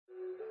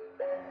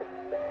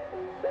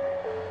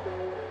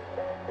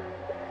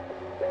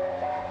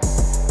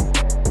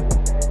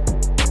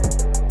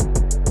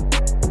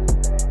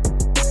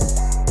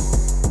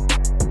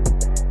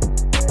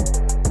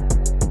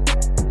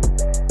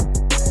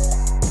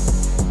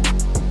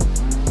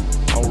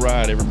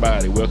right,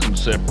 everybody. Welcome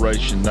to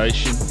Separation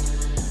Nation.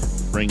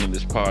 Bringing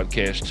this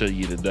podcast to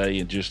you today.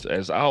 And just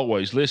as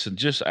always, listen,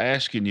 just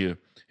asking you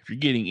if you're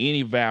getting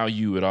any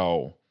value at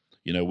all.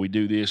 You know, we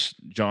do this,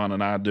 John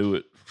and I do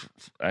it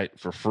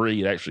for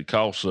free. It actually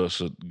costs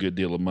us a good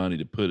deal of money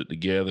to put it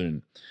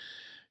together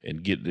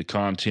and get the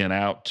content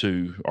out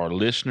to our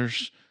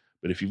listeners.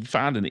 But if you're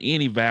finding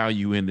any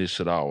value in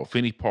this at all, if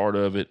any part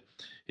of it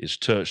has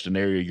touched an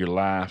area of your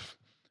life,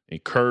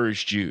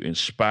 encouraged you,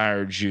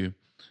 inspired you,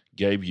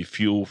 gave you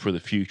fuel for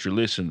the future,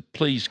 listen,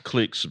 please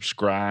click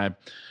subscribe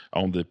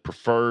on the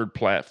preferred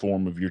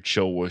platform of your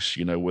choice,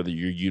 you know, whether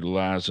you're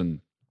utilizing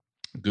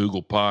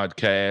Google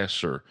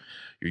Podcasts or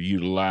you're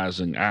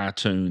utilizing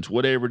iTunes,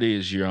 whatever it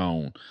is you're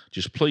on.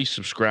 Just please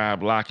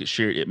subscribe, like it,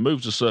 share it. It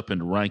moves us up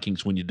into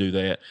rankings when you do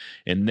that.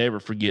 And never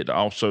forget to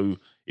also,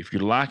 if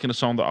you're liking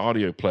us on the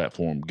audio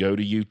platform, go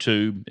to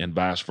YouTube and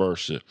vice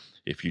versa.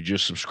 If you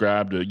just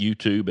subscribe to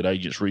YouTube at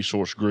Agents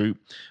Resource Group,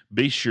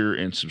 be sure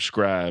and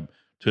subscribe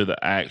to the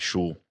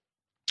actual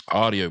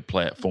audio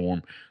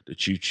platform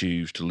that you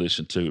choose to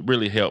listen to. It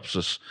really helps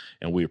us,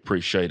 and we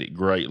appreciate it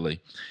greatly.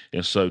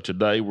 And so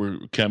today we're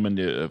coming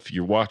to, if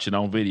you're watching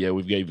on video,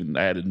 we've even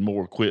added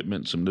more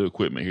equipment, some new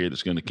equipment here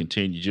that's going to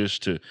continue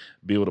just to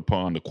build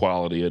upon the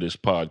quality of this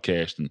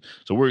podcast. And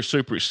so we're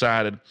super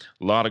excited.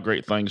 A lot of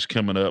great things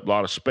coming up, a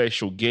lot of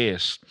special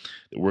guests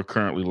that we're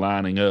currently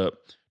lining up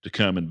to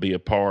come and be a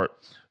part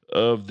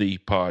of the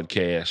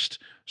podcast,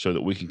 so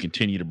that we can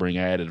continue to bring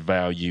added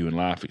value and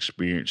life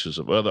experiences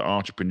of other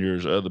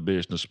entrepreneurs, other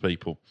business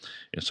people.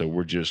 And so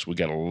we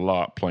got a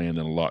lot planned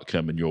and a lot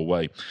coming your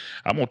way.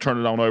 I'm going to turn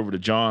it on over to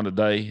John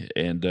today,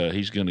 and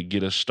he's going to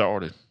get us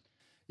started.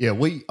 Yeah,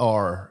 we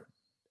are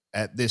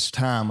at this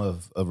time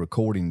of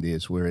recording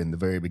this. We're in the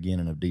very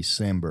beginning of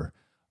December.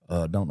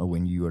 Don't know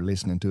when you are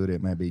listening to it.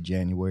 It may be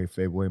January,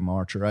 February,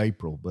 March, or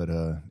April, but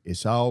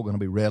it's all going to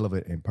be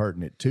relevant and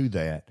pertinent to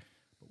that.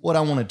 What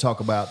I want to talk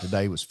about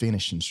today was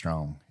finishing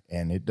strong.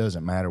 And it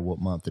doesn't matter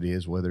what month it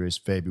is, whether it's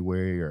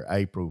February or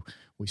April,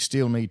 we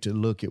still need to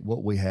look at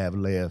what we have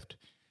left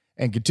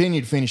and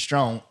continue to finish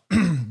strong.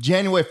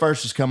 January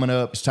 1st is coming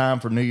up. It's time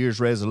for New Year's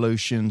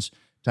resolutions,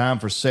 time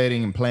for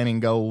setting and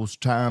planning goals,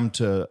 time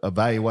to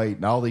evaluate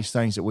and all these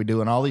things that we do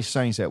and all these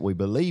things that we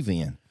believe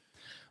in.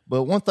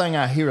 But one thing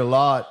I hear a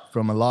lot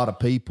from a lot of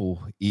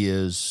people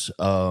is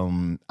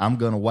I'm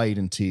going to wait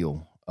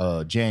until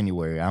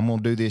January. I'm going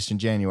to do this in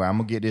January. I'm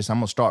going to get this. I'm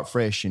going to start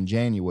fresh in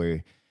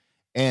January.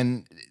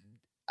 And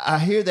I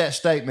hear that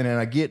statement and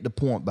I get the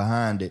point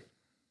behind it,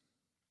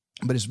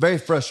 but it's a very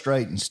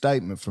frustrating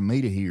statement for me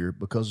to hear,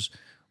 because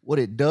what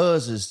it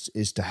does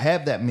is to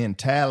have that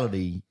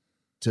mentality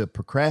to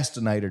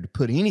procrastinate or to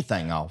put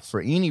anything off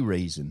for any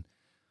reason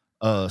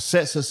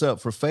sets us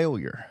up for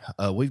failure.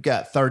 We've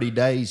got 30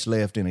 days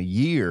left in a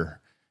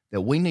year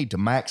that we need to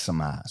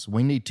maximize.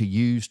 We need to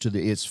use to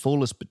its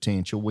fullest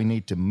potential. We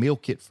need to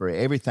milk it for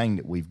everything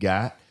that we've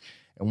got.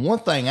 And one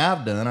thing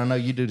I've done, I know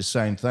you do the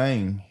same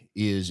thing,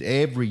 is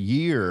every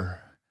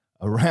year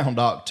around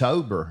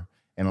October,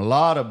 and a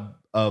lot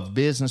of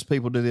business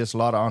people do this, a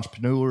lot of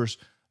entrepreneurs,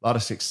 a lot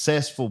of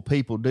successful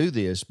people do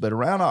this, but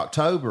around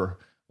October,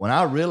 when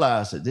I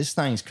realize that this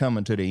thing's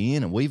coming to the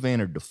end and we've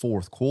entered the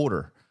fourth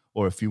quarter,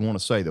 or if you want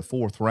to say the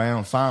fourth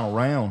round, final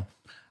round,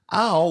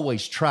 I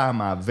always try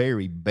my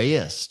very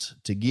best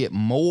to get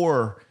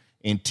more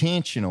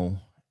intentional,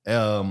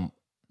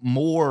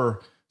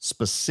 more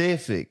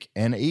specific,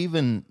 and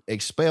even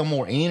expel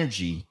more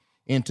energy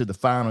into the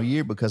final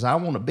year, because I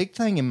want a big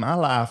thing in my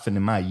life and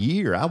in my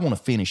year. I want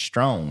to finish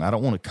strong. I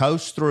don't want to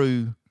coast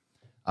through.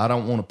 I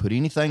don't want to put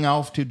anything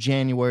off till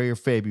January or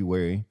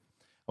February.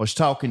 I was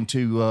talking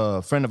to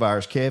a friend of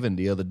ours, Kevin,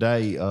 the other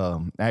day.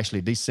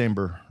 Actually,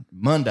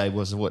 Monday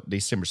was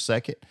December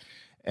 2nd.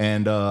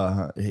 And,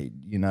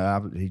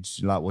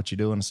 he's like, "What you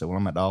doing?" I said, "Well,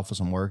 I'm at the office.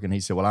 I'm working."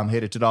 He said, "Well, I'm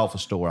headed to the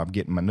office store. I'm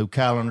getting my new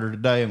calendar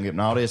today. I'm getting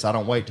all this. I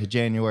don't wait till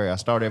January. I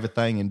start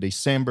everything in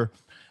December.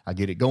 I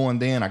get it going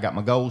then. I got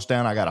my goals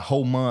down. I got a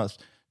whole month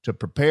to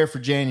prepare for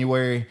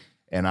January.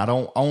 And I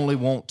don't only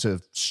want to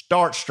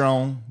start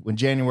strong when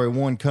January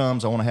 1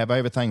 comes. I want to have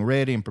everything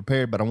ready and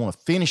prepared, but I want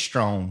to finish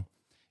strong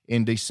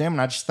in December."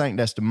 And I just think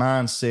that's the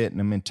mindset and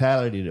the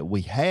mentality that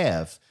we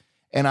have.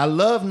 And I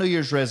love New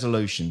Year's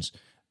resolutions.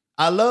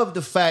 I love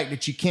the fact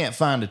that you can't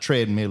find a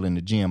treadmill in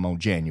the gym on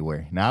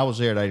January. Now, I was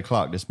there at 8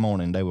 o'clock this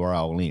morning. They were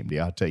all empty.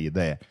 I'll tell you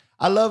that.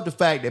 I love the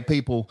fact that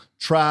people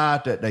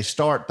they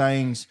start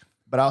things.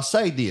 But I'll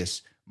say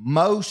this,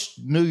 most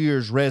New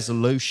Year's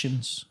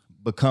resolutions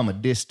become a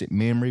distant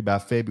memory by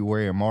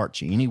February or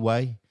March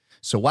anyway.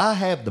 So I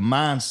have the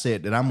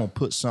mindset that I'm going to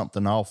put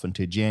something off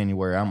until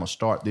January. I'm going to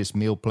start this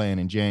meal plan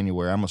in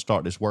January. I'm going to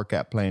start this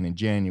workout plan in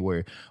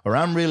January. Or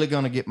I'm really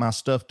going to get my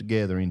stuff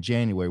together in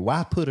January.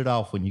 Why put it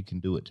off when you can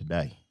do it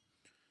today?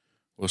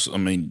 Well, I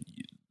mean,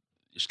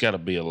 it's got to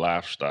be a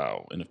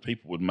lifestyle. And if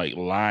people would make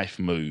life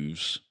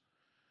moves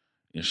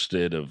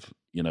instead of,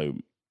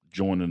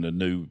 joining a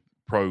new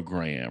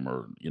program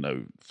or,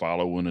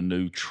 following a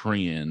new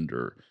trend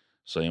or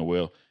saying,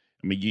 well,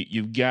 I mean,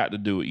 you've got to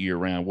do it year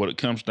round. What it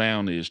comes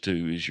down is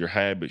your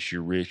habits,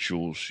 your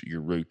rituals,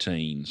 your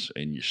routines,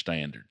 and your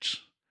standards.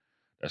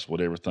 That's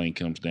what everything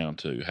comes down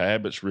to: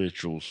 habits,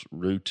 rituals,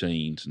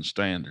 routines, and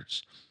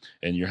standards.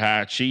 And your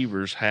high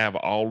achievers have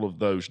all of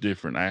those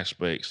different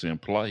aspects in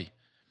play.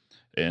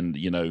 And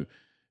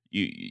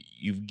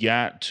you've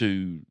got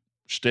to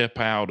step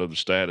out of the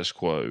status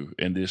quo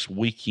and this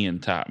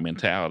weekend type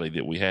mentality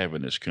that we have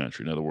in this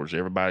country. In other words,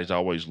 everybody's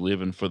always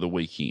living for the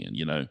weekend,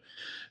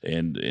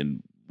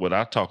 and what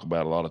I talk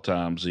about a lot of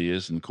times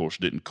is, and of course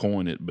didn't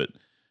coin it, but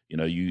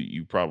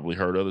you probably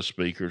heard other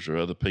speakers or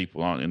other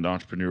people in the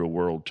entrepreneurial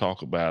world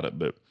talk about it,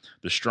 but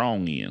the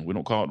strong end. We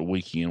don't call it the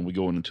weekend. We're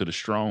going into the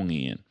strong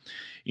end.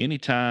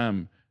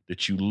 Anytime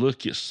that you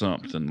look at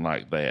something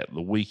like that, the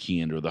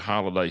weekend or the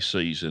holiday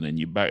season, and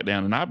you back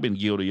down, and I've been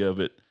guilty of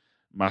it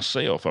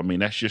myself. I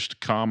mean, that's just a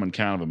common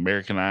kind of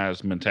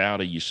Americanized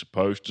mentality. You're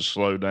supposed to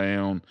slow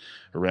down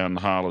around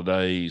the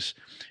holidays.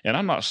 And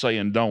I'm not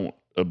saying don't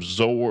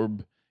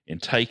absorb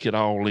and take it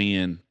all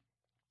in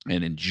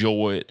and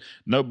enjoy it.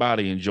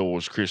 Nobody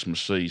enjoys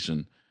Christmas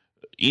season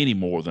any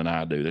more than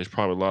I do. There's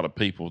probably a lot of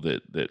people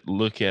that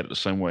look at it the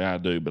same way I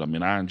do, but I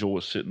mean, I enjoy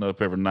sitting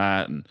up every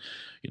night and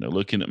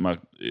looking at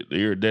the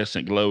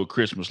iridescent glow of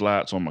Christmas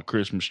lights on my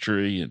Christmas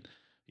tree, and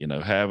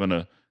having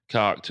a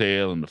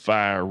cocktail and the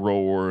fire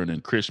roaring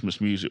and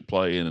Christmas music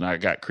playing, and I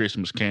got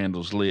Christmas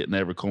candles lit in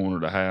every corner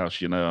of the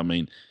house. I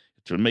mean,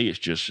 to me,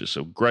 it's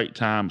a great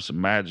time. It's a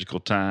magical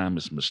time.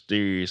 It's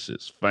mysterious.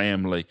 It's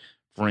family,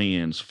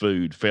 friends,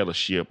 food,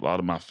 fellowship, a lot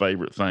of my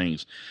favorite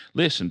things.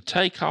 Listen,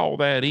 take all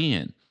that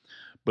in,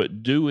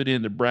 but do it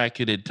in the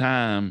bracketed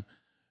time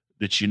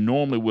that you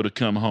normally would have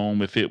come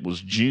home if it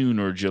was June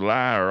or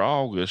July or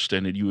August,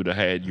 and that you would have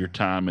had your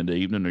time in the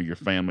evening or your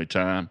family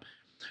time.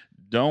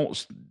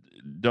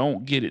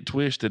 Don't get it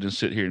twisted and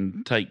sit here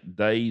and take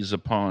days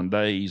upon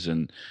days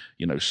and,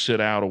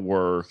 sit out of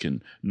work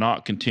and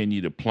not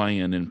continue to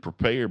plan and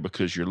prepare,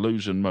 because you're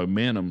losing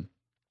momentum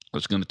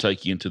that's going to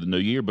take you into the new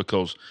year.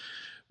 Because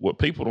what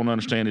people don't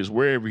understand is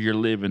wherever you're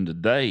living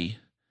today,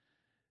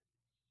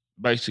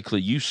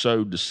 basically you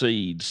sowed the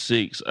seed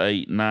 6,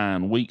 8,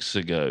 9 weeks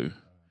ago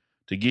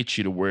to get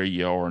you to where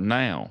you are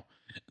now.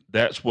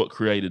 That's what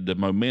created the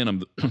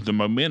momentum. The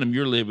momentum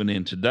you're living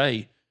in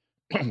today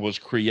was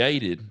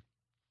created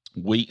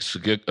weeks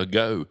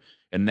ago,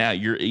 and now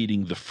you're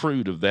eating the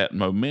fruit of that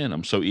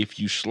momentum. So if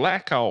you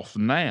slack off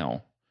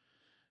now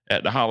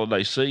at the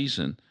holiday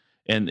season,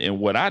 and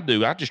what I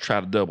do, I just try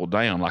to double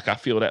down. Like, I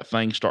feel that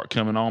thing start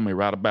coming on me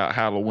right about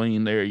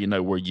Halloween there,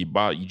 where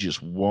you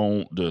just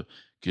want to,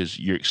 because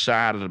you're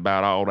excited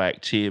about all the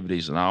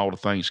activities and all the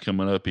things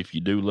coming up if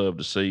you do love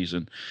the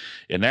season.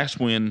 And that's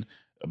when,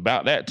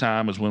 about that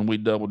time is when we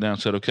doubled down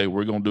and said, okay,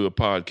 we're going to do a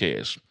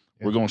podcast.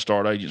 We're going to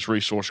start Agents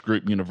Resource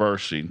Group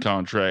University in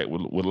contract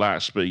with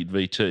Lightspeed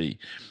VT.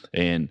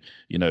 And,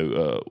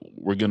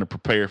 we're going to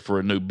prepare for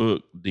a new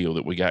book deal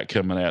that we got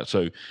coming out.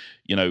 So,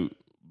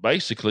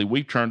 basically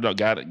we've turned up,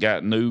 got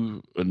a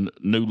new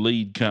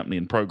lead company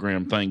and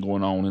program thing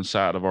going on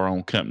inside of our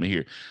own company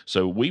here.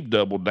 So we've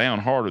doubled down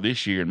harder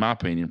this year, in my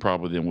opinion,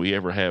 probably than we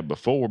ever have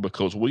before,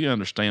 because we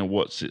understand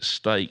what's at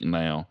stake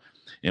now.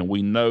 And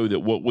we know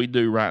that what we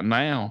do right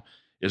now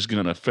is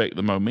going to affect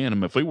the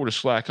momentum. If we were to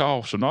slack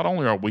off, so not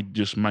only are we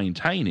just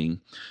maintaining,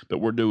 but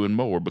we're doing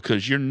more,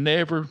 because you're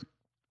never,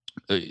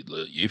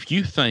 if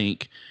you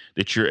think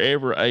that you're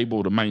ever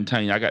able to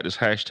maintain, I got this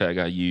hashtag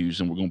I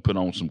use, and we're going to put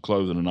on some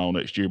clothing and all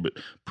next year, but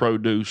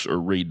produce or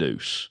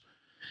reduce.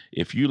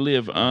 If you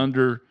live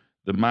under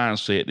the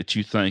mindset that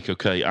you think,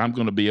 okay, I'm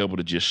going to be able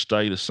to just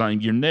stay the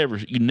same, you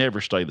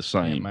never stay the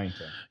same.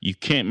 You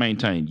can't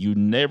maintain. You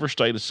never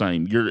stay the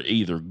same. You're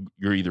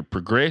either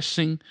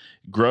progressing,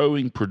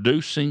 growing,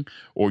 producing,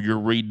 or you're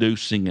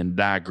reducing and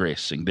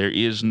digressing. There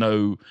is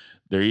no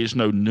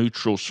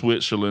neutral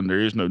Switzerland.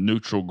 There is no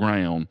neutral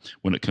ground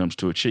when it comes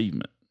to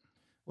achievement.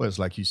 Well, it's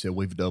like you said,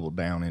 we've doubled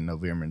down in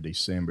November and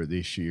December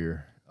this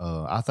year.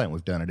 I think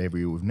we've done it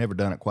every year. We've never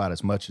done it quite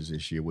as much as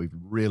this year. We've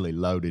really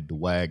loaded the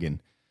wagon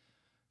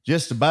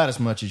just about as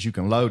much as you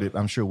can load it.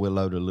 I'm sure we'll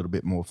load it a little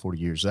bit more for the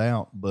years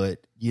out. But,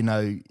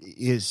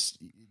 is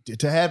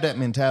to have that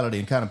mentality,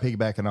 and kind of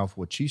piggybacking off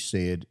what you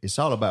said, it's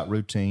all about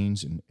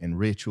routines and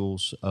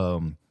rituals,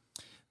 the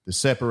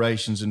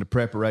separations and the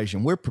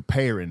preparation. We're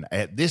preparing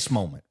at this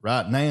moment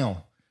right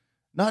now,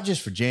 not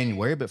just for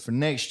January, but for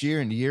next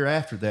year and the year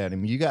after that. I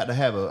mean, you got to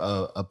have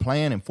a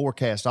plan and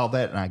forecast all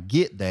that, and I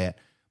get that,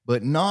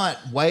 but not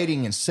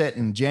waiting and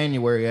setting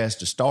January as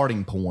the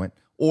starting point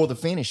or the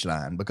finish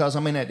line. Because, I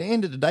mean, at the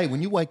end of the day,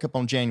 when you wake up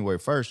on January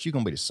 1st, you're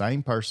going to be the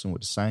same person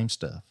with the same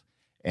stuff.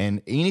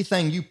 And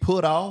anything you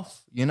put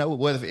off,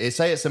 whether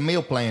say it's a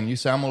meal plan, you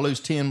say, I'm going to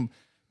lose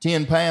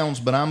 10 pounds,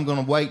 but I'm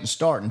going to wait and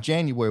start in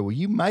January. Well,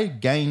 you may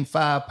gain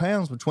 5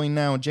 pounds between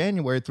now and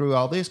January through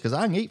all this, because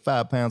I can eat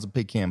 5 pounds of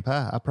pecan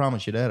pie. I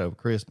promise you that over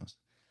Christmas.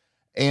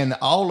 And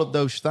all of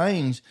those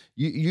things,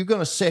 you're going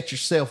to set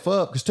yourself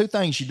up, because two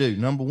things you do.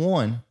 Number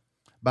one,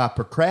 by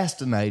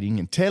procrastinating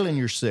and telling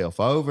yourself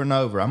over and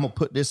over, I'm going to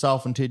put this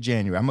off until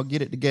January. I'm going to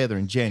get it together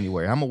in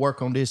January. I'm going to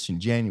work on this in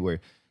January.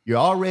 you're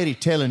already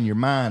telling your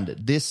mind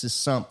that this is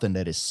something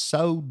that is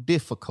so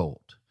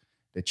difficult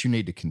that you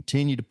need to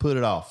continue to put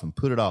it off and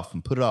put it off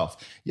and put it off.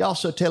 You're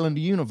also telling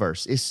the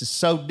universe, this is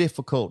so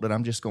difficult that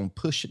I'm just going to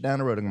push it down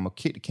the road. I'm going to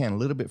kick the can a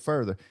little bit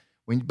further.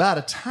 When by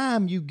the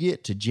time you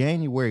get to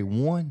January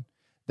 1,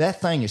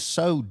 that thing is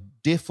so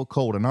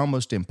difficult and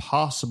almost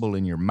impossible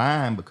in your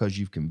mind because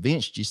you've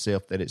convinced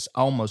yourself that it's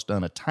almost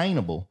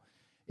unattainable.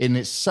 And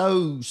it's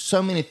so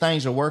many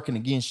things are working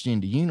against you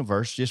in the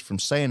universe just from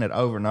saying it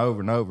over and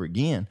over and over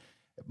again.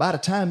 By the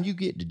time you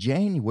get to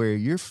January,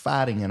 you're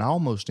fighting an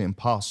almost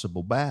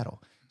impossible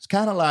battle. It's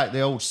kind of like the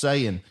old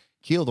saying,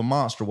 kill the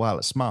monster while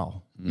it's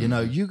small. Mm-hmm. You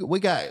know, we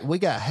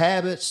got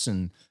habits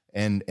and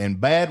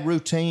bad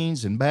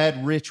routines and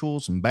bad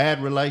rituals and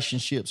bad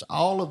relationships,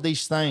 all of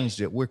these things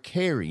that we're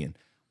carrying.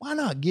 Why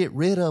not get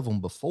rid of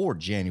them before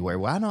January?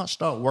 Why not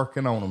start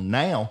working on them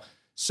now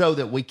so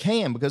that we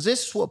can? Because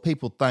this is what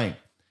people think.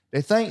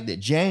 They think that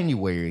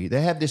January,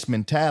 they have this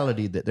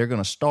mentality that they're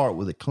going to start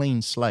with a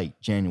clean slate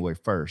January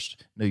 1st,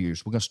 New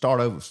Year's. We're going to start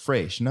over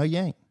fresh. No, you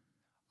ain't.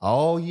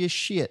 All your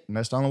shit, and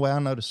that's the only way I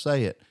know to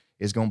say it,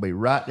 is going to be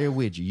right there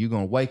with you. You're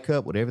going to wake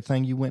up with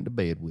everything you went to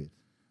bed with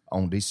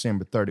on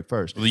December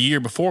 31st. The year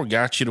before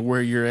got you to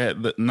where you're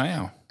at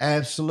now.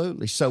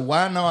 Absolutely. So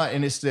why not?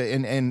 And it's the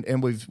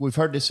and we've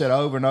heard this said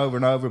over and over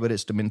and over, but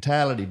it's the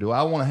mentality. Do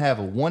I want to have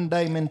a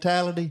one-day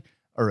mentality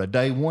or a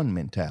day one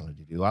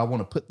mentality? Do I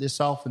want to put this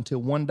off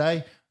until one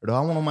day, or do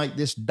I want to make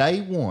this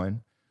day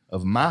one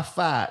of my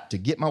fight to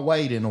get my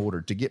weight in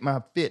order, to get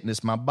my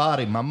fitness, my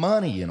body, my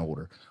money in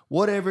order,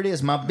 whatever it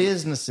is, my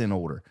business in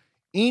order?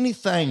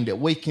 Anything that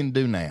we can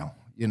do now.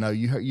 You know,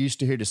 you used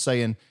to hear the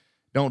saying,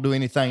 don't do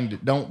anything,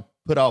 don't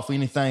put off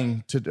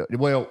anything to,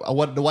 well,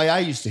 the way I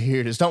used to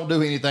hear it is don't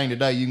do anything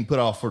today you can put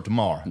off for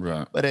tomorrow.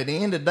 Right. But at the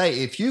end of the day,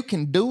 if you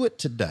can do it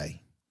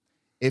today,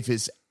 if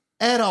it's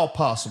at all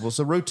possible, it's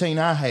a routine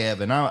I have,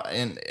 and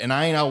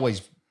I ain't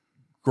always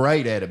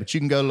great at it, but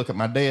you can go look at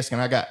my desk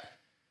and I got,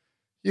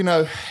 you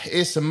know,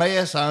 it's a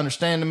mess. I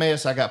understand the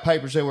mess. I got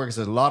papers everywhere because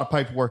there's a lot of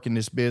paperwork in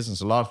this business,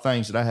 a lot of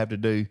things that I have to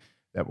do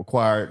that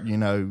require, you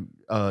know,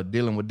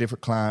 dealing with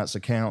different clients'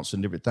 accounts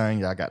and different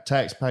things. I got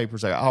tax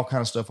papers. I got all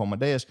kinds of stuff on my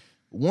desk.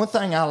 One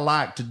thing I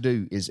like to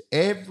do is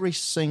every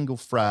single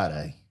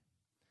Friday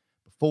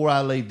before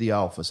I leave the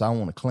office, I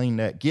want to clean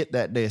that, get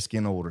that desk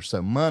in order.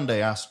 So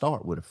Monday I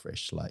start with a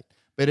fresh slate.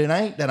 But it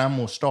ain't that I'm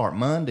going to start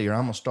Monday or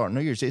I'm going to start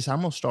New Year's. It's I'm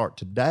going to start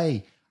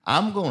today.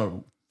 I'm going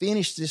to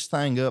finish this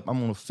thing up. I'm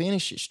going to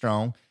finish it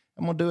strong.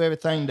 I'm going to do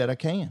everything that I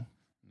can.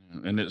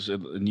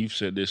 And you've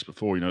said this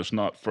before, you know, it's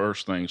not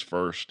first things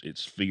first,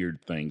 it's feared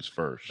things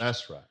first.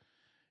 That's right.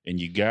 And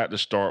you got to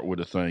start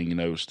with a thing, you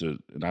know,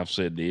 and I've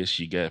said this,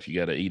 if you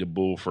got to eat a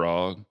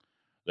bullfrog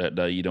that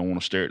day, you don't want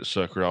to stare at the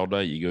sucker all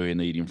day, you go ahead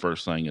and eat him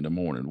first thing in the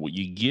morning. Well,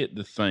 you get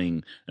the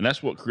thing, and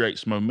that's what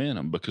creates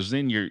momentum, because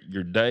then your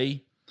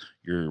day,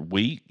 your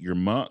week, your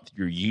month,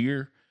 your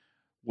year,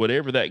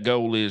 whatever that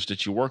goal is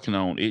that you're working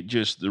on,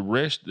 the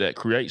rest that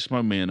creates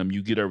momentum.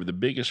 You get over the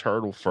biggest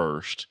hurdle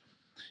first.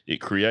 It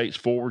creates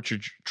forward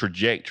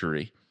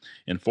trajectory,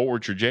 and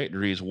forward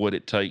trajectory is what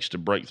it takes to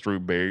break through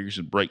barriers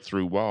and break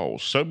through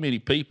walls. So many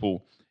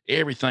people,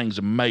 everything's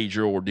a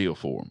major ordeal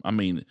for them. I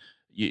mean,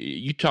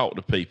 you talk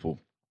to people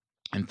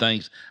and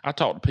things. I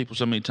talk to people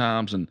so many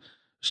times and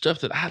stuff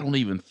that I don't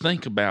even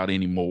think about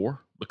anymore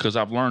because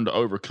I've learned to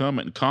overcome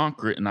it and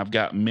conquer it, and I've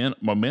got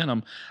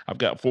momentum. I've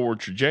got forward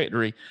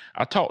trajectory.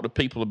 I talk to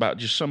people about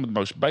just some of the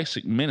most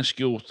basic,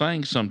 minuscule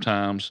things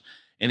sometimes.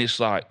 And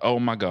it's like, oh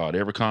my God,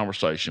 every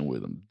conversation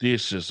with them,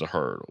 this is a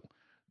hurdle.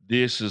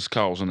 This is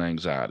causing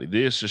anxiety.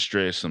 This is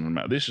stressing them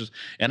out.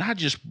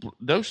 And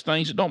those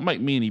things that don't make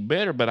me any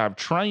better, but I've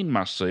trained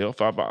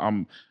myself.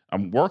 I'm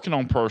working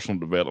on personal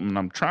development.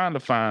 I'm trying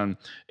to find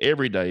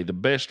every day the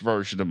best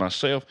version of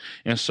myself.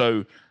 And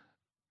so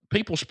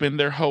people spend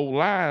their whole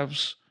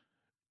lives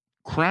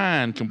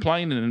crying,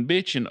 complaining, and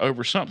bitching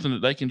over something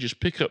that they can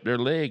just pick up their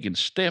leg and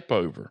step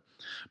over.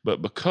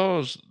 But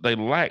because they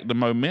lack the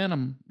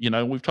momentum, you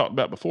know, we've talked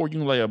about before, you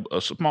can lay a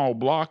small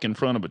block in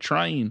front of a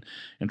train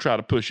and try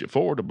to push it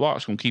forward. The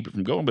block's going to keep it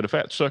from going. But if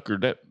that sucker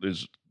that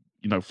is,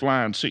 you know,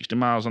 flying 60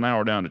 miles an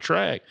hour down the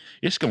track,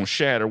 it's going to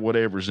shatter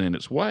whatever's in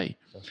its way.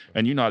 Right.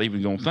 And you're not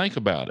even going to think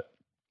about it.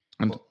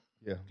 And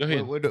yeah. Go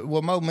ahead.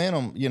 Well,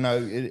 momentum, you know,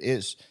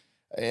 it's,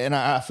 and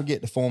I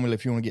forget the formula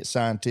if you want to get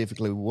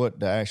scientifically what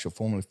the actual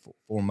formula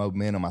for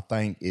momentum, I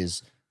think,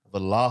 is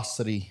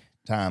velocity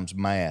times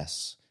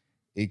mass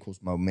equals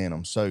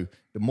momentum. So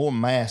the more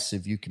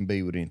massive you can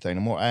be with anything,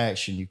 the more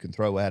action you can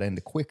throw out, and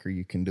the quicker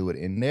you can do it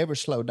and never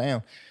slow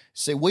down.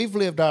 See, we've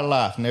lived our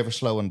life never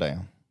slowing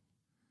down.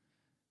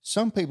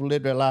 Some people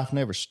live their life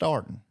never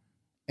starting.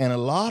 And a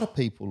lot of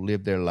people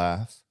live their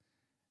life,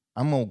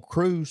 I'm going to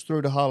cruise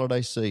through the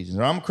holiday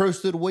season, or I'm going to cruise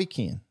through the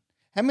weekend.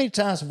 How many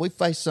times have we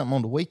faced something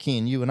on the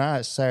weekend, you and I,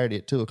 it's Saturday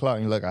at 2 o'clock,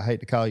 and you're like, I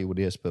hate to call you with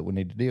this, but we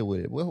need to deal with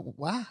it. Well,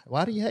 why?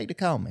 Why do you hate to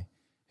call me?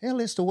 Hell,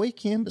 it's the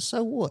weekend, but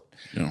so what?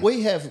 Yeah.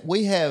 We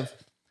have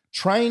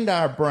trained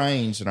our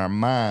brains and our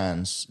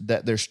minds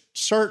that there's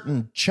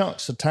certain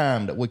chunks of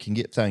time that we can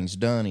get things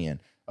done in.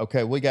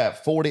 Okay, we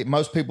got 40.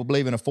 Most people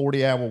believe in a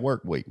 40-hour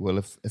work week. Well,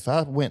 if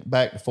I went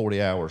back to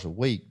 40 hours a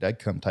week, they'd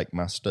come take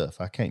my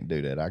stuff. I can't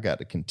do that. I got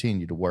to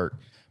continue to work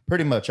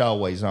pretty much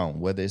always on,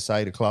 whether it's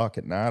 8 o'clock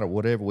at night or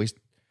whatever. We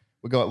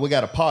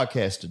got a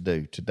podcast to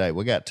do today.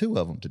 We got 2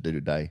 of them to do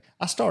today.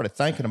 I started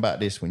thinking about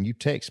this when you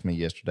texted me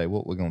yesterday,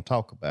 what we're going to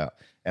talk about.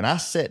 And I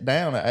sat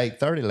down at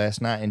 8:30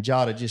 last night and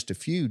jotted just a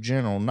few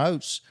general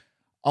notes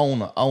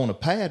on a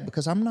pad,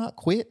 because I'm not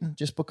quitting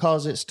just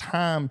because it's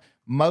time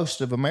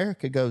most of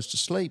America goes to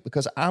sleep,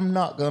 because I'm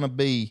not going to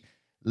be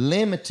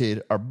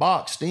limited or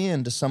boxed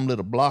into some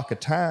little block of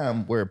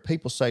time where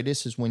people say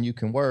this is when you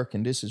can work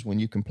and this is when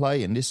you can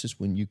play and this is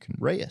when you can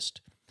rest.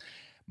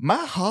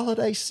 My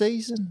holiday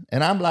season,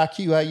 and I'm like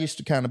you, I used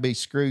to kind of be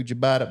Scrooge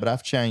about it, but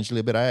I've changed a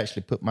little bit. I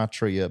actually put my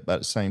tree up about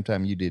the same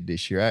time you did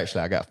this year.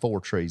 Actually, I got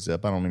 4 trees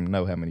up. I don't even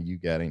know how many you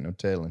got, ain't no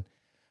telling.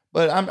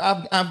 But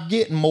I'm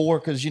getting more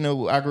because,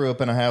 I grew up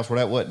in a house where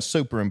that wasn't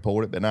super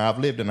important, but now I've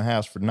lived in a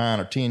house for 9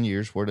 or 10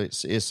 years where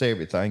it's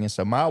everything. And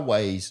so my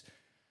ways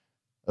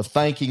of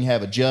thinking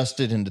have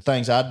adjusted, and the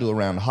things I do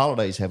around the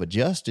holidays have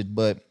adjusted.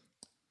 But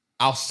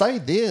I'll say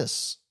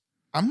this,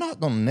 I'm not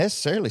going to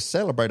necessarily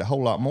celebrate a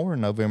whole lot more in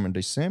November and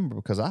December,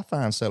 because I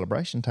find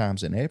celebration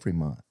times in every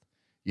month.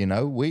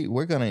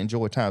 We're going to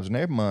enjoy times in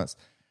every month.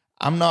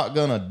 I'm not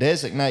going to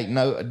designate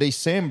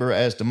December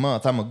as the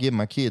month I'm going to give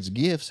my kids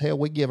gifts. Hell,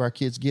 we give our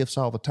kids gifts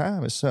all the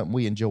time. It's something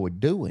we enjoy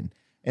doing.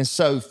 And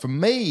so for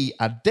me,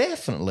 I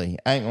definitely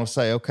ain't going to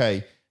say,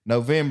 okay,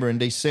 November and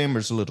December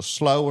is a little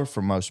slower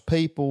for most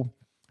people.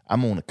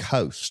 I'm on a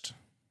coast.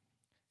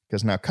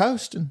 Because now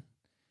coasting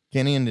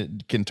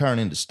can turn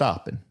into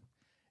stopping.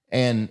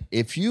 And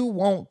if you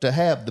want to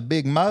have the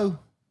big mo,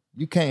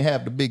 you can't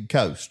have the big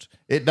coast.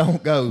 It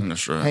don't go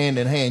hand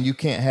in hand. You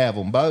can't have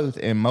them both.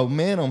 And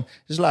momentum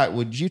is like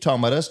what you talking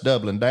about us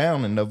doubling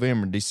down in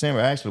November and December.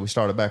 Actually, we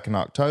started back in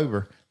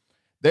October.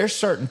 There's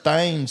certain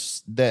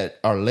things that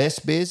are less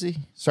busy,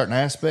 certain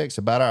aspects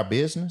about our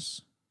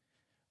business.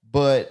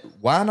 But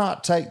why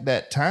not take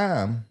that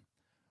time?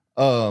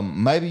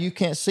 Maybe you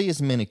can't see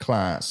as many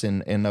clients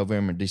in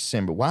November and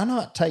December. Why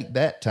not take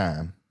that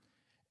time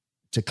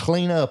to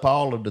clean up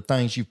all of the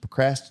things you've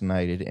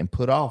procrastinated and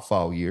put off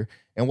all year?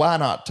 And why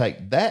not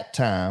take that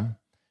time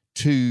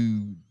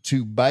to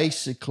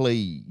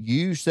basically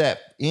use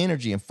that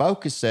energy and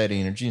focus that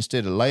energy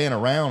instead of laying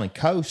around and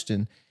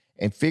coasting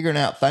and figuring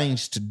out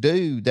things to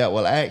do that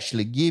will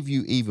actually give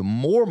you even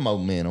more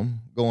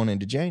momentum going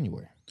into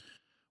January?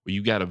 Well,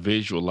 you got to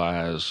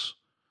visualize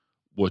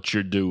what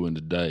you're doing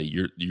today.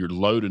 You're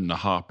loading the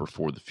hopper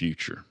for the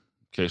future.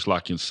 Okay, it's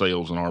like in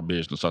sales in our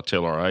business. I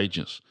tell our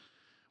agents,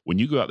 when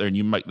you go out there and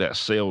you make that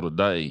sale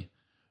today,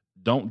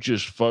 don't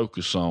just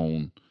focus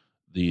on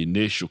the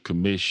initial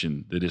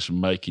commission that it's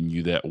making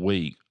you that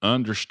week.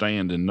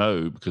 Understand and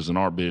know, because in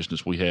our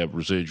business, we have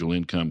residual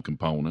income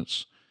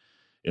components.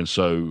 And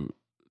so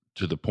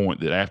to the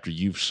point that after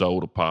you've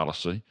sold a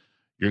policy,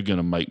 you're going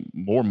to make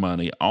more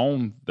money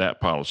on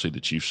that policy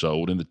that you've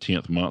sold in the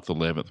 10th month,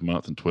 11th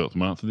month, and 12th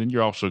month. And then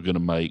you're also going to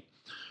make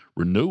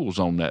renewals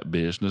on that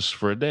business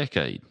for a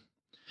decade.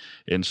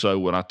 And so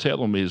what I tell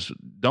them is,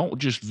 don't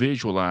just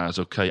visualize,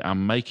 okay,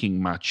 I'm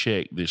making my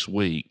check this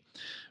week.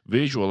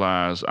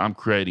 Visualize I'm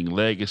creating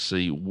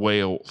legacy,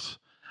 wealth.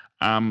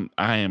 I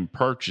am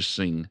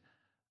purchasing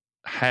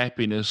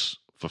happiness,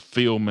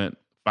 fulfillment,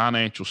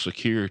 financial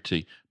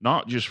security,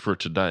 not just for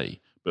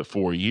today, but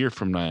for a year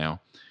from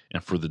now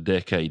and for the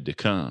decade to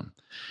come.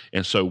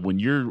 And so when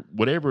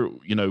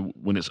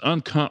when it's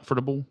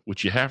uncomfortable,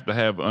 which you have to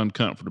have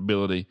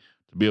uncomfortability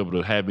to be able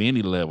to have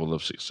any level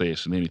of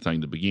success in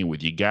anything to begin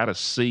with, you got to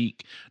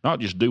seek, not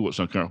just do what's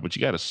uncomfortable, but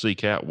you got to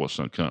seek out what's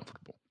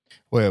uncomfortable.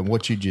 Well,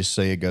 what you just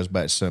said goes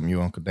back to something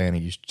your Uncle Danny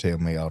used to tell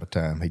me all the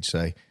time. He'd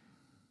say,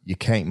 you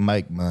can't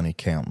make money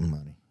counting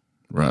money.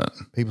 Right.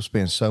 People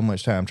spend so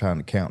much time trying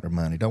to count their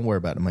money. Don't worry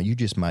about the money. You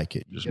just make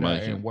it. Just get make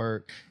out there it. And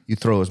work. You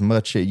throw as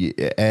much at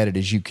it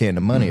as you can.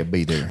 The money will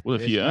be there. Well,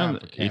 if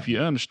you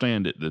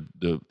understand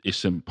that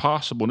it's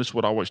impossible, and this is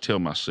what I always tell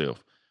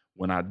myself,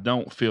 when I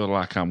don't feel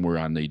like I'm where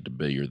I need to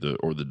be,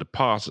 or the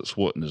deposits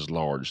wasn't as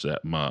large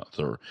that month,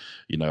 or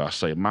I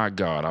say, my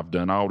God, I've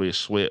done all this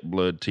sweat,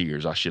 blood,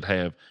 tears. I should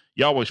have.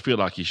 You always feel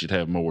like you should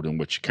have more than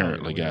what you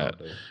currently got.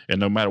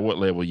 And no matter what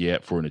level you're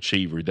at for an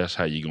achiever, that's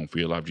how you're going to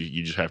feel.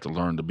 You just have to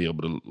learn to be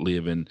able to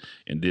live in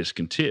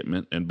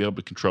discontentment and be able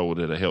to control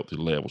it at a healthy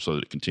level so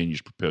that it continues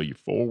to propel you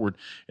forward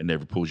and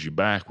never pulls you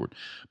backward.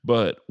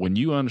 But when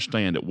you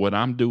understand that what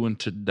I'm doing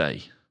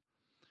today,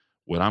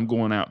 what I'm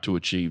going out to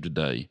achieve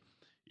today,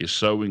 is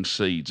sowing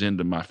seeds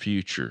into my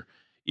future,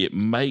 it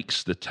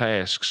makes the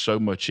task so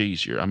much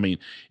easier. I mean,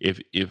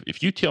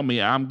 if you tell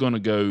me I'm going to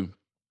go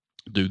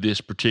do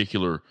this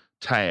particular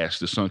task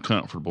that's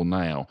uncomfortable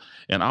now,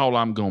 and all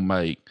I'm going to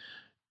make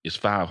is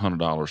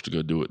 $500 to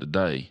go do it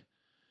today,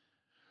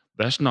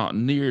 that's not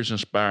near as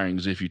inspiring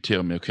as if you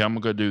tell me, okay, I'm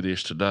going to go do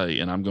this today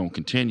and I'm going to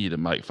continue to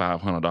make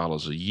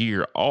 $500 a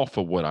year off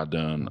of what I've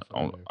done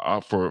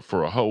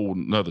for a whole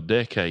another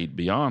decade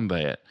beyond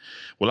that.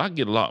 Well, I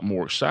get a lot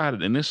more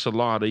excited, and it's a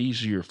lot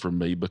easier for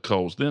me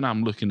because then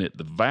I'm looking at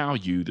the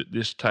value that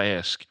this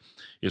task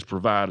is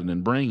providing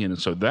and bringing. And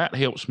so that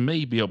helps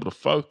me be able to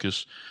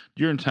focus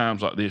during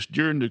times like this,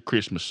 during the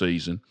Christmas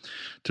season,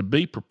 to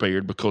be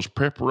prepared, because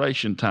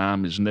preparation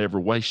time is never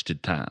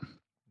wasted time.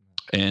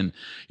 And,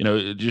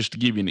 just to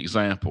give you an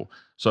example,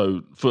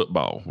 so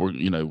football, we're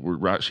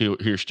right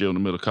here still in the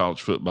middle of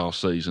college football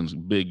season.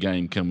 Big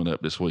game coming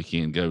up this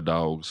weekend. Go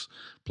Dogs,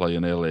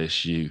 playing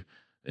LSU,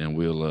 and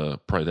we'll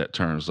pray that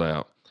turns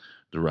out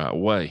the right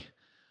way.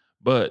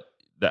 But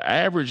the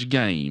average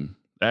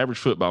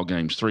football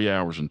game is 3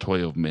 hours and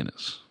 12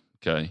 minutes,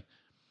 okay?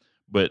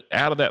 But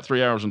out of that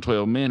 3 hours and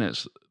 12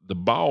 minutes, the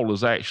ball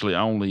is actually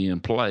only in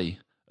play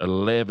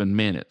 11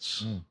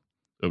 minutes.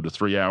 Of the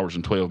 3 hours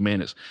and 12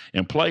 minutes.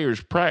 And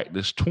players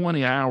practice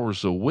 20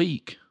 hours a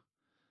week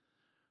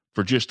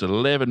for just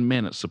 11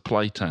 minutes of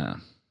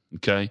playtime.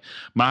 Okay.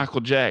 Michael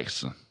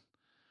Jackson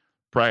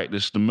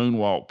practiced the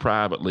moonwalk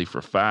privately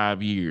for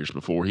 5 years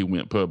before he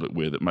went public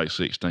with it, May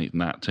 16th,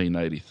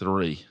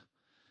 1983,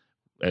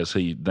 as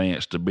he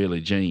danced to Billie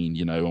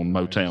Jean, on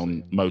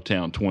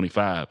Motown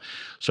 25.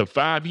 So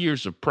 5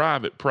 years of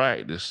private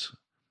practice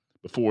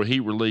before he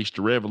released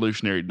a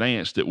revolutionary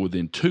dance that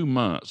within 2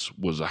 months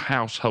was a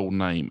household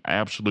name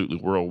absolutely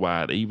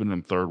worldwide, even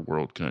in third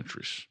world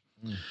countries.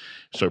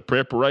 So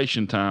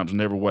preparation time's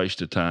never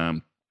wasted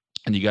time.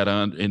 And you got to,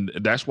 and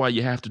that's why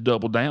you have to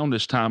double down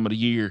this time of the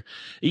year,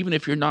 even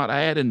if you're not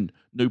adding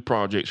new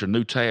projects or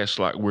new tasks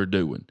like we're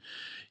doing.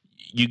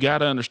 You got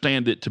to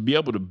understand that to be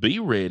able to be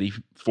ready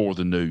for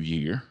the new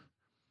year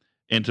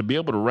and to be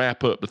able to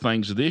wrap up the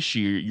things of this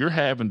year, you're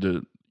having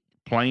to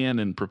plan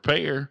and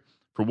prepare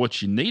for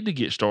what you need to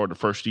get started the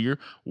first year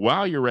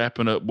while you're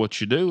wrapping up what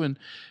you're doing.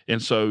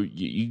 And so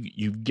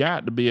you've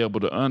got to be able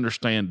to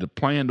understand the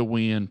plan to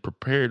win,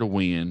 prepare to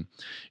win,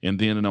 and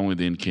then and only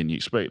then can you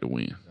expect to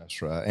win.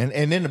 That's right.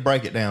 And then to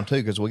break it down too,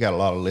 because we got a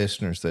lot of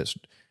listeners that's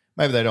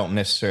maybe they don't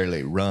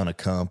necessarily run a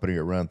company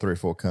or run 3 or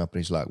 4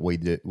 companies like we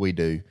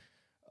do.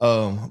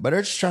 But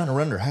they're just trying to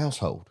run their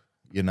household,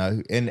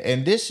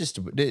 and this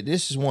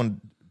is one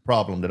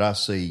problem that I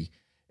see,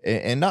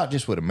 and not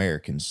just with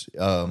Americans.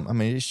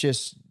 It's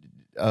just,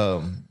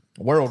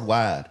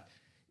 worldwide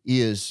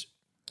is,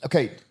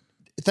 okay,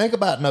 think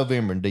about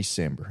November and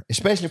December,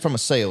 especially from a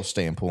sales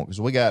standpoint, because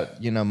we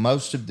got,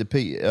 most of the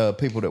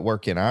people that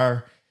work in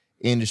our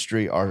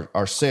industry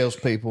are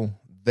salespeople.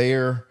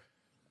 Their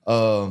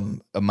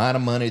amount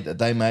of money that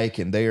they make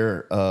and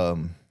their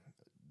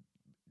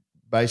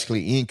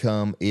basically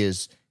income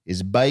is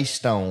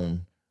based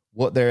on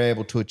what they're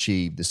able to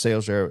achieve, the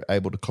sales they're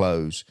able to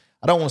close.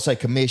 I don't want to say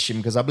commission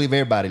because I believe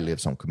everybody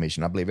lives on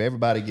commission. I believe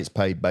everybody gets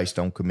paid based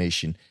on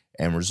commission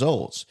and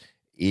results.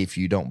 If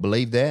you don't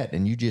believe that,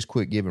 then you just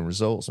quit giving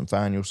results and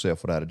find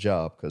yourself without a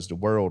job, because the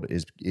world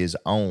is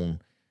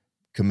on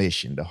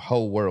commission. The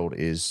whole world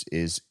is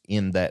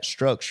in that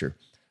structure.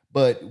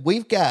 But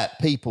we've got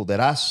people that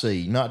I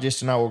see, not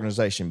just in our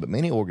organization, but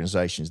many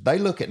organizations, they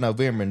look at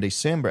November and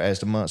December as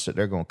the months that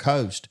they're going to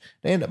coast.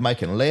 They end up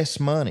making less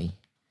money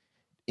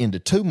in the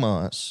 2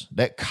 months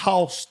that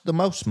cost the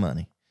most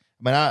money.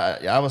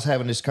 I was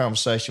having this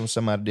conversation with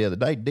somebody the other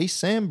day.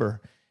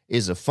 December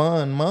is a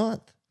fun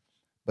month,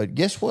 but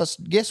guess what's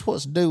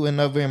due in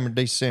November and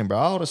December?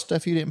 All the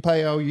stuff you didn't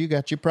pay, you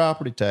got your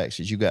property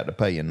taxes you got to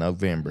pay in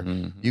November.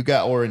 Mm-hmm. You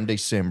got, or in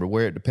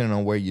December, depending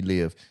on where you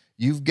live.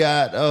 You've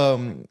got,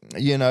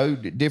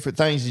 different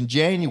things in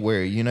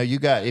January. You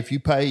got, if you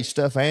pay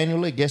stuff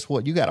annually, guess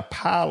what? You got a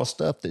pile of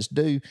stuff that's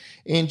due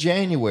in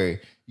January.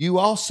 You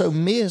also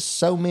miss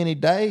so many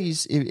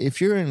days.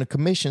 If you're in the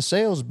commission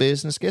sales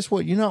business, guess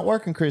what? You're not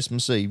working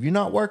Christmas Eve. You're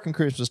not working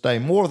Christmas Day,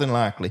 more than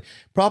likely.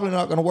 Probably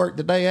not going to work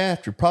the day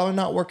after. Probably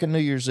not working New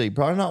Year's Eve.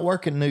 Probably not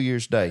working New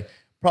Year's Day.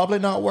 Probably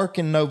not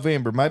working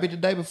November. Maybe the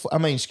day before,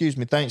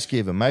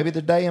 Thanksgiving. Maybe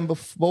the day and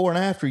before and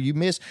after you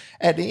miss.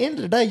 At the end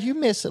of the day, you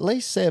miss at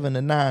least 7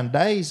 to 9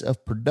 days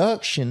of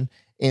production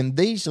in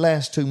these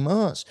last 2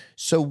 months.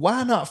 So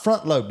why not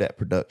front load that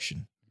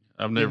production?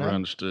 I've never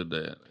understood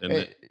that.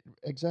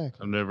 Exactly.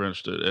 I've never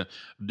understood that.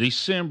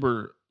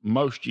 December,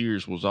 most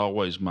years, was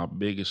always my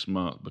biggest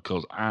month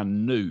because I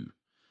knew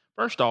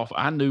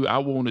I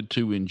wanted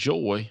to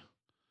enjoy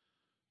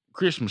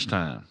Christmas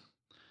time.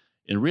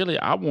 And really,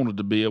 I wanted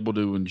to be able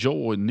to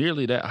enjoy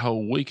nearly that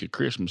whole week of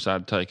Christmas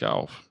I'd take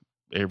off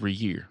every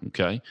year,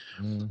 okay?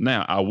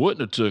 Now, I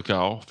wouldn't have took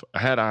off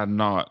had I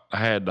not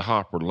had the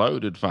hopper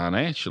loaded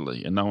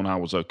financially and known I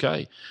was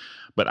okay.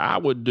 But I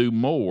would do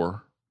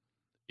more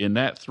in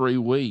that 3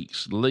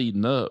 weeks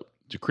leading up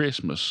to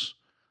Christmas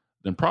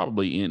than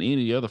probably in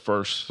any other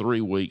first 3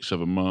 weeks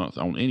of a month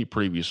on any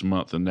previous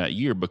month in that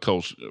year,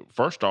 because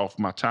first off,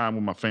 my time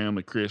with my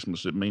family,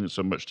 Christmas, it meant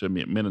so much to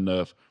me. It meant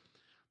enough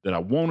that I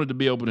wanted to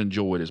be able to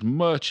enjoy it as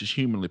much as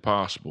humanly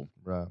possible,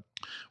 right?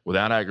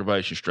 Without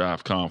aggravation,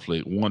 strife,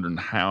 conflict, wondering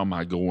how am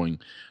I going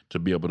to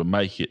be able to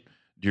make it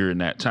during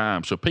that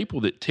time. So people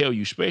that tell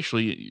you,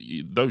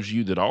 especially those of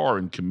you that are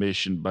in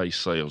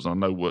commission-based sales, I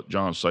know what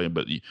John's saying,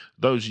 but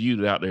those of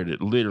you out there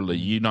that literally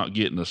you're not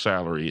getting a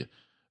salary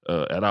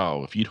at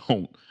all. If you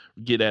don't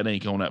get that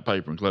ink on that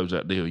paper and close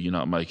that deal, you're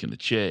not making the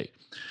check.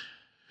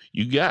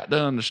 You got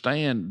to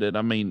understand that,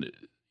 I mean,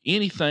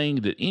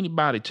 anything that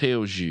anybody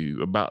tells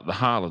you about the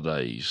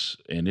holidays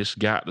and it's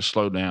got to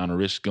slow down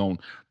or it's gone,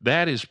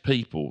 that is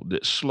people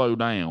that slow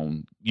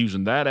down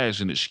using that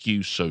as an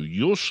excuse so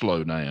you'll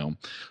slow down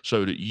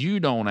so that you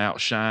don't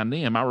outshine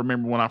them. I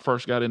remember when I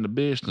first got into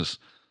business,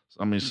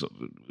 I mean,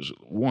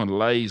 one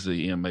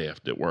lazy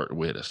MF that worked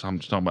with us. I'm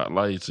just talking about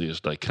lazy as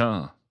they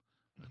come.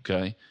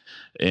 Okay.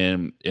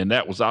 And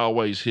that was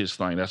always his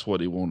thing. That's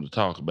what he wanted to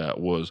talk about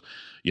was,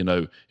 you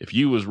know, if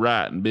you was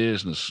right in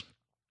business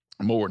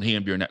more than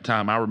him during that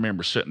time. I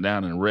remember sitting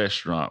down in a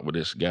restaurant with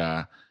this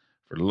guy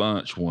for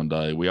lunch one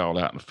day. We all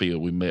out in the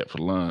field. We met for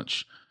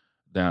lunch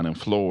down in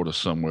Florida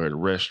somewhere at a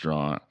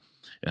restaurant.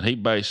 And he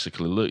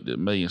basically looked at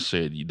me and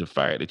said, the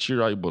fact that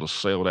you're able to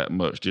sell that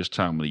much this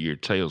time of the year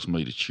tells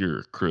me that you're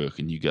a crook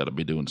and you got to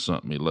be doing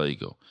something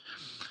illegal.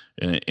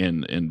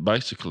 And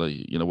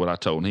basically, you know, what I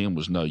told him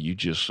was, no, you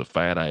just a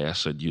fat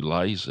ass and you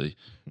lazy.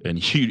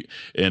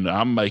 And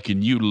I'm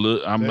making you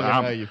look, I'm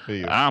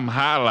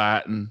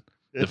highlighting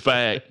the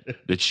fact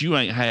that you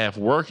ain't half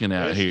working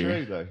out that's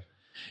here. True,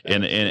 though.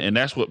 And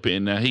that's what,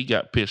 and now he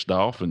got pissed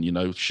off and, you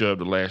know,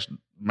 shoved the last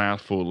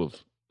mouthful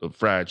of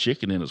fried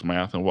chicken in his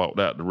mouth and walked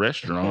out the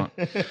restaurant,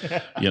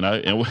 you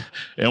know,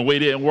 and we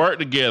didn't work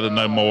together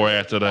no more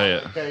after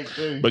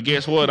that. But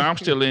guess what? I'm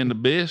still in the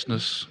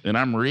business and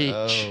I'm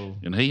rich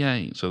and he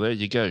ain't. So there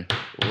you go.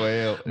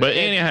 Well, but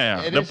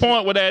anyhow, the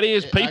point with that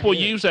is people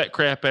use that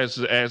crap as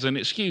an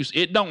excuse.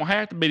 It don't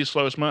have to be the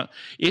slowest month.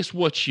 It's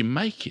what you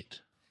make it.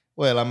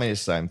 Well, I mean,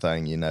 it's the same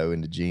thing, you know,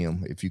 in the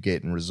gym. If you're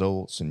getting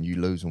results and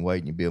you losing weight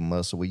and you build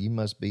muscle, well, you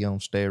must be on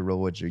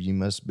steroids or you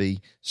must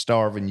be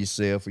starving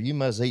yourself or you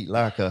must eat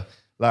like a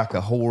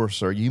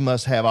horse or you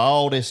must have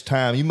all this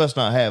time. You must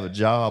not have a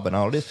job and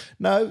all this.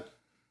 No,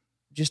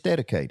 just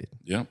dedicated.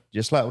 Yeah.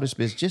 Just like with this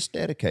business, just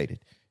dedicated.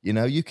 You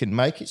know, you can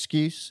make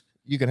excuse.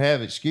 You can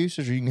have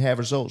excuses or you can have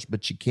results,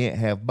 but you can't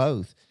have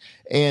both.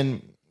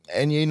 And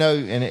you know,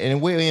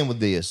 and we'll end with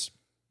this.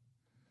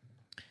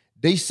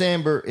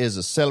 December is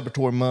a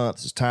celebratory month.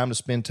 It's time to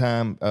spend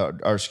time,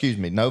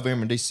 November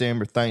and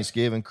December,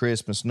 Thanksgiving,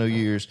 Christmas, New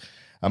Year's.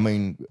 I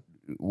mean,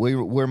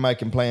 we're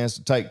making plans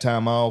to take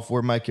time off.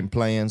 We're making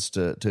plans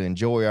to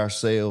enjoy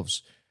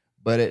ourselves.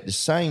 But at the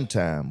same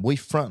time, we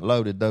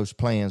front-loaded those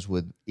plans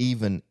with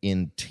even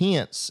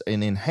intense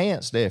and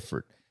enhanced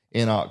effort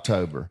in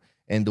October.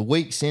 And the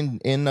weeks in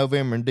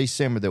November and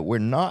December that we're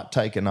not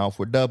taking off,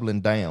 we're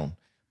doubling down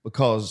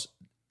because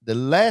the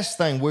last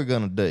thing we're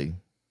going to do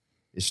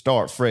is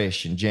start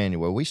fresh in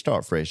January. We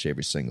start fresh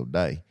every single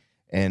day.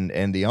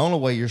 And the only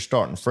way you're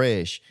starting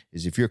fresh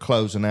is if you're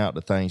closing out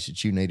the things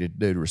that you needed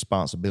to do, the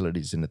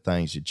responsibilities and the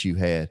things that you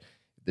had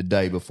the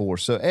day before.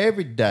 So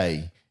every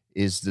day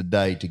is the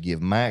day to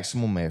give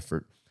maximum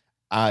effort.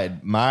 I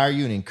admire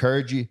you and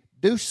encourage you.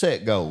 Do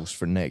set goals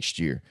for next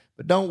year,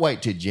 but don't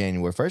wait till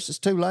January 1st. It's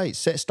too late.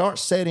 Start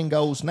setting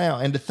goals now.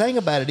 And the thing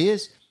about it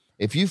is,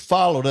 if you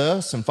followed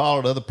us and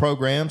followed other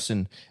programs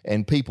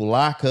and people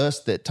like us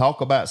that talk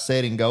about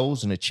setting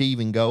goals and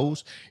achieving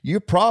goals, you're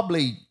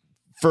probably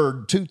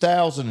for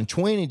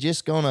 2020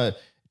 just going to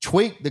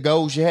tweak the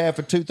goals you have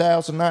for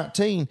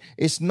 2019.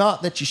 It's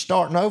not that you're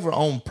starting over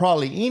on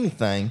probably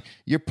anything.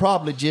 You're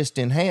probably just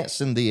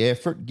enhancing the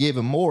effort,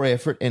 giving more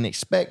effort, and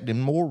expecting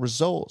more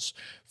results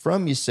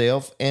from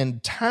yourself.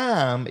 And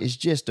time is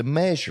just a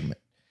measurement.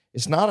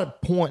 It's not a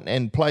point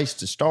and place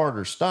to start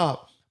or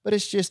stop, but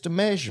it's just a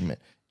measurement.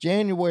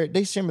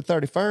 December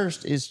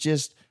 31st is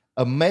just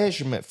a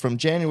measurement from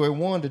January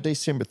 1 to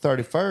December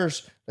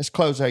 31st. Let's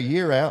close our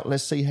year out.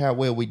 Let's see how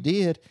well we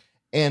did.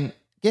 And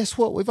guess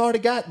what? We've already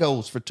got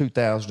goals for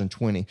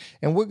 2020.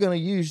 And we're going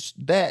to use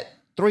that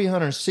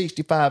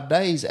 365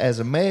 days as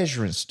a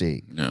measuring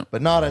stick,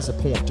 but not as a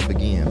point to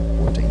begin.